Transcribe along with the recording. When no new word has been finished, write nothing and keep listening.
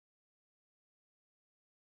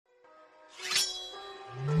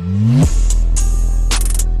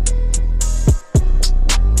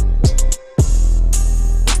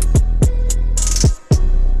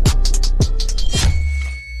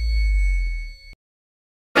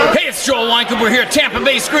it's Joel Wynkoop. We're here at Tampa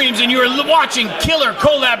Bay Screams, and you're watching Killer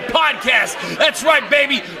Collab Podcast. That's right,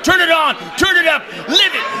 baby. Turn it on, turn it up,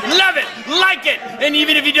 live it, love it, like it. And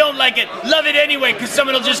even if you don't like it, love it anyway, because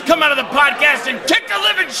someone will just come out of the podcast and kick the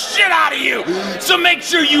living shit out of you. So make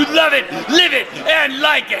sure you love it, live it, and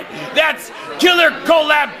like it. That's Killer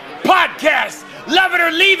Collab Podcast. Love it or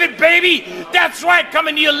leave it, baby. That's right,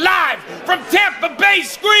 coming to you live from Tampa Bay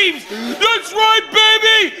Screams. That's right,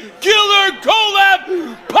 baby. Killer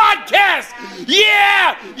Collab Podcast.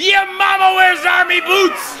 Yeah, yeah, mama wears army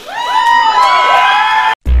boots.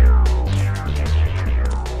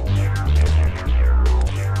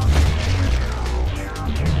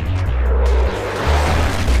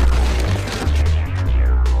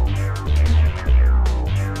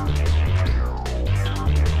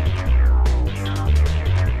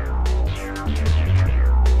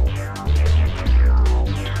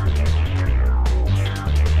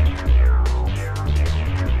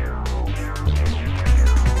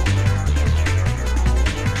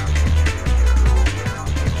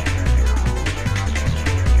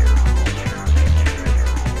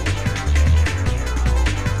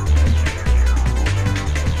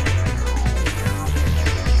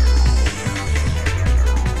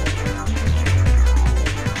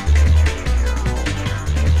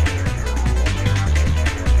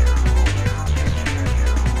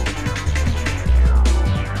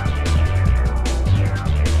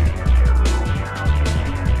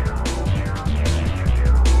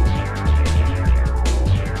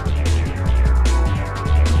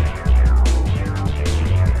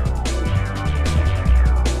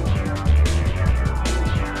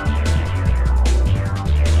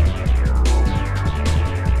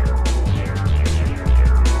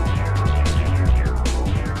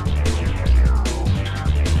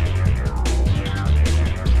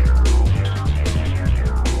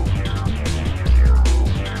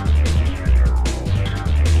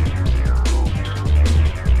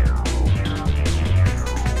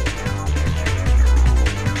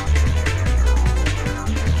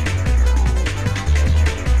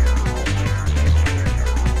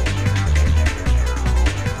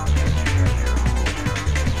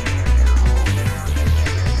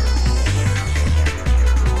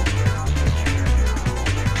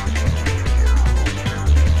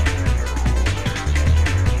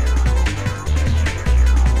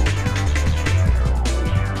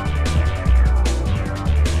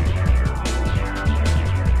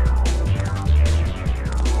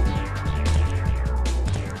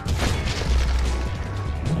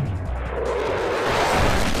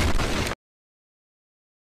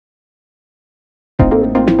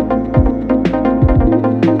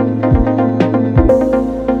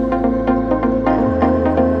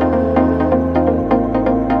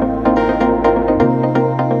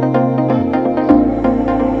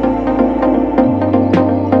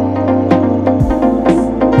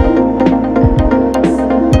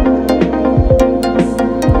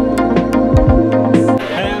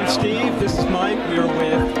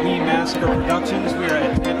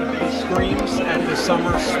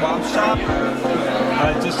 Summer Swap Shop.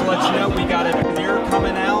 Just to let you know, we got a premiere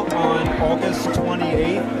coming out on August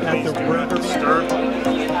 28th at the Riverview.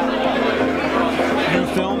 New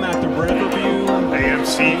film at the Riverview.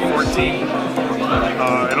 AMC 14.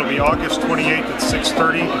 It'll be August 28th at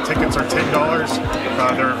 6:30. The tickets are $10.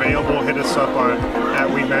 They're available. Hit us up on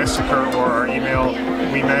 @WeMassacre or our email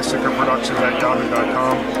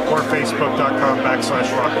WeMassacreProductions@yahoo.com or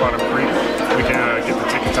Facebook.com/Rock Bottom Creek. We can get the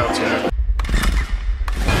tickets out to you.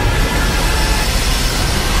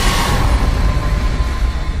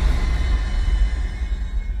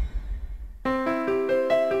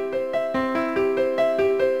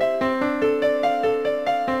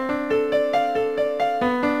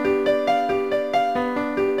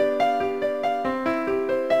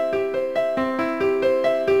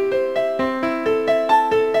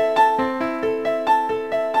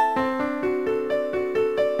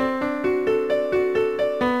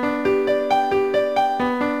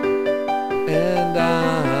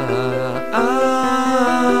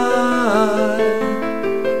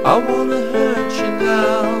 I wanna hurt you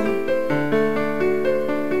now,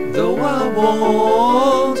 though I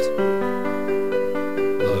won't.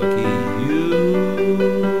 Lucky you,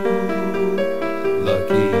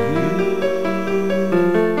 lucky you,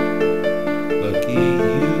 lucky you.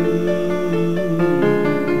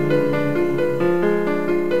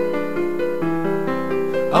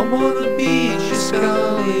 I wanna beat your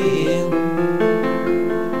skull in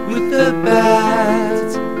with the bat,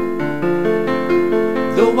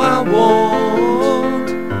 though I won't.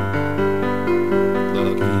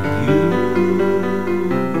 Lucky you,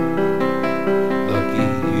 lucky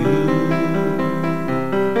you.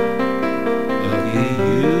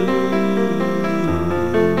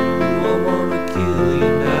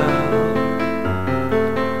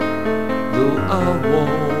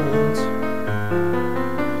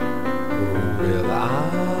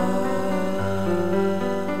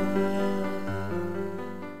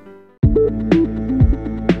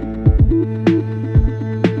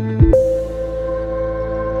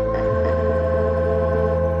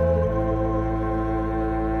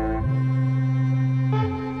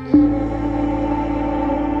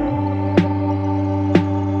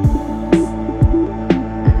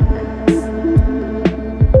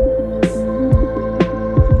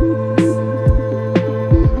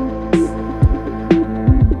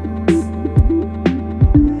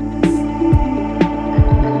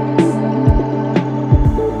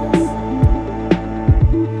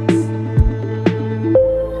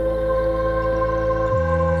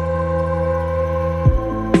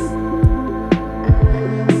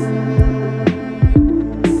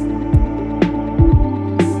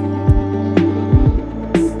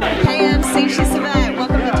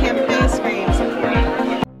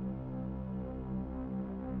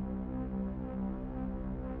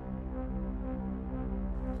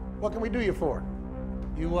 What can we do you for?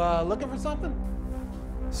 You looking for something?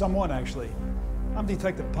 Someone, actually. I'm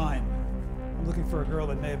Detective Pine. I'm looking for a girl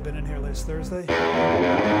that may have been in here last Thursday.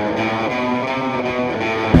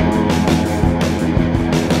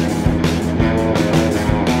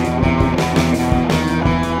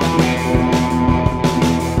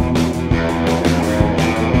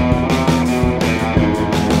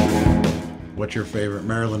 What's your favorite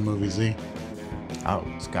Maryland movie, Z? Oh,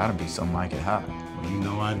 it's gotta be Some Like It Hot. Well, you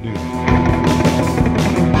know I do.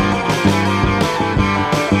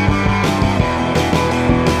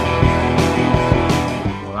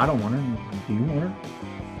 Well, I don't want her. Do you want her?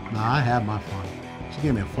 Nah, I had my fun. She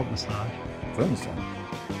gave me a foot massage. Foot massage?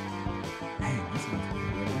 Man, that's not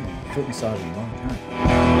foot massage in a long time.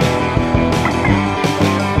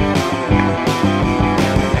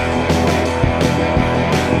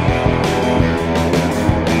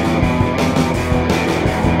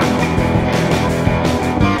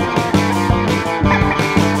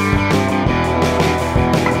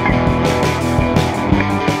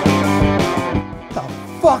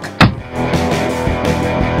 Fuck!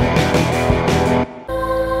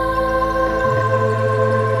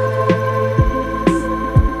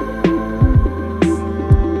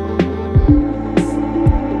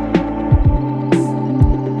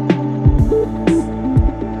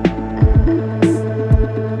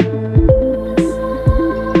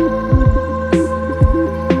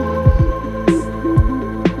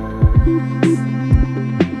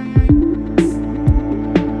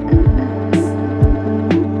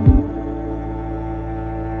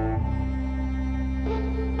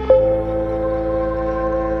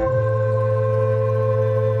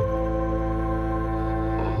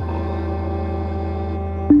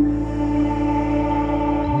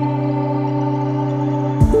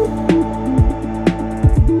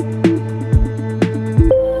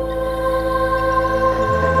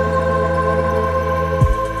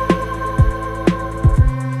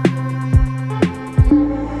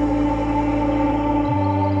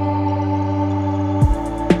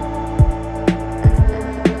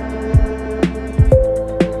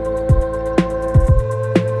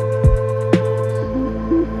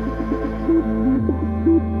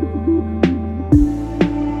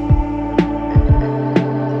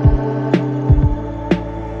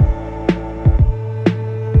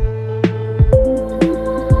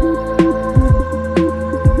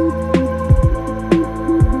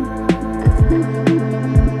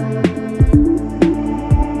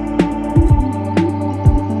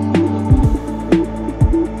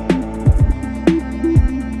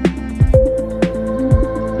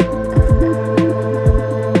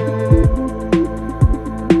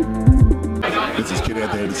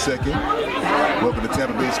 Second. Welcome to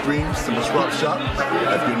Tampa Bay Screams, Simple Swap Shop.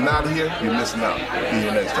 If you're not here, you're missing out. Be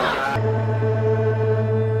here next time.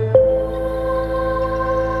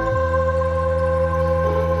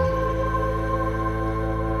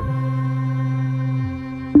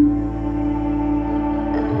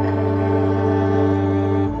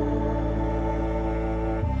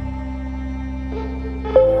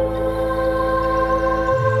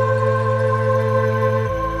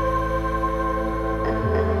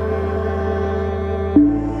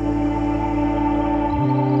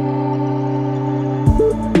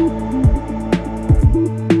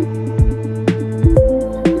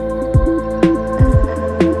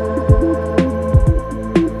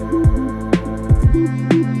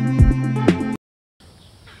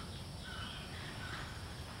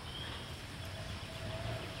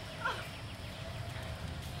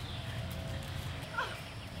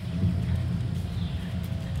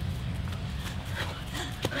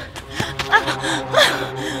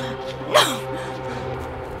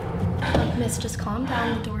 Miss, just calm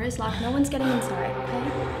down. The door is locked. No one's getting inside, okay?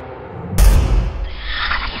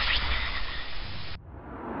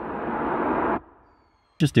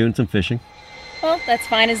 Just doing some fishing. Well, that's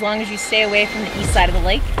fine as long as you stay away from the east side of the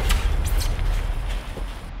lake.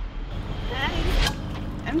 Hi.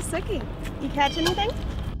 I'm Suki. You catch anything?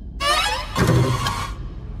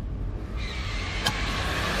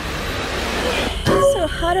 It's so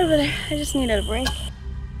hot over there. I just needed a break.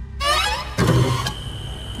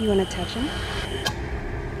 You want to touch him?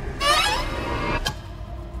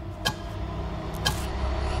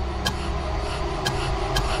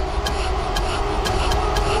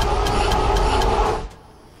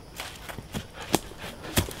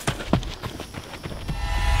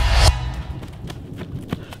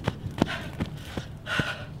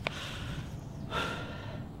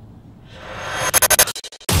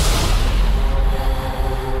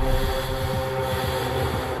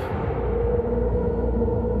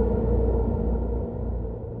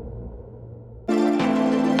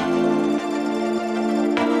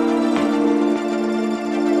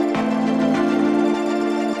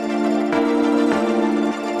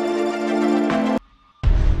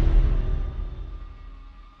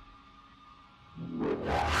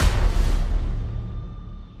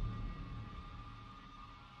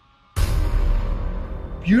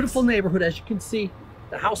 Beautiful neighborhood, as you can see.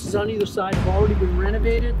 The houses on either side have already been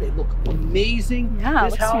renovated. They look amazing. Yeah,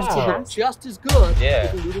 this house will look just as good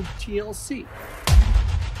with a little TLC.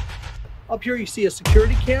 Up here you see a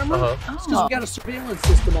security camera. It's because we got a surveillance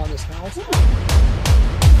system on this house.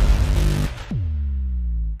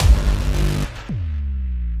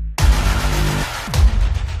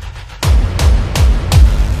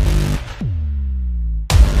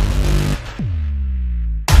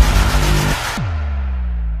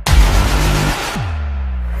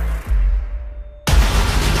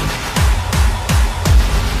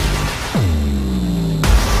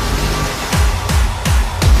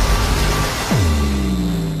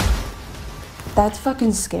 That's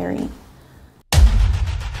fucking scary.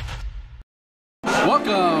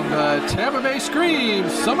 Welcome to Tampa Bay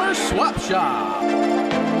Screams Summer Swap Shop.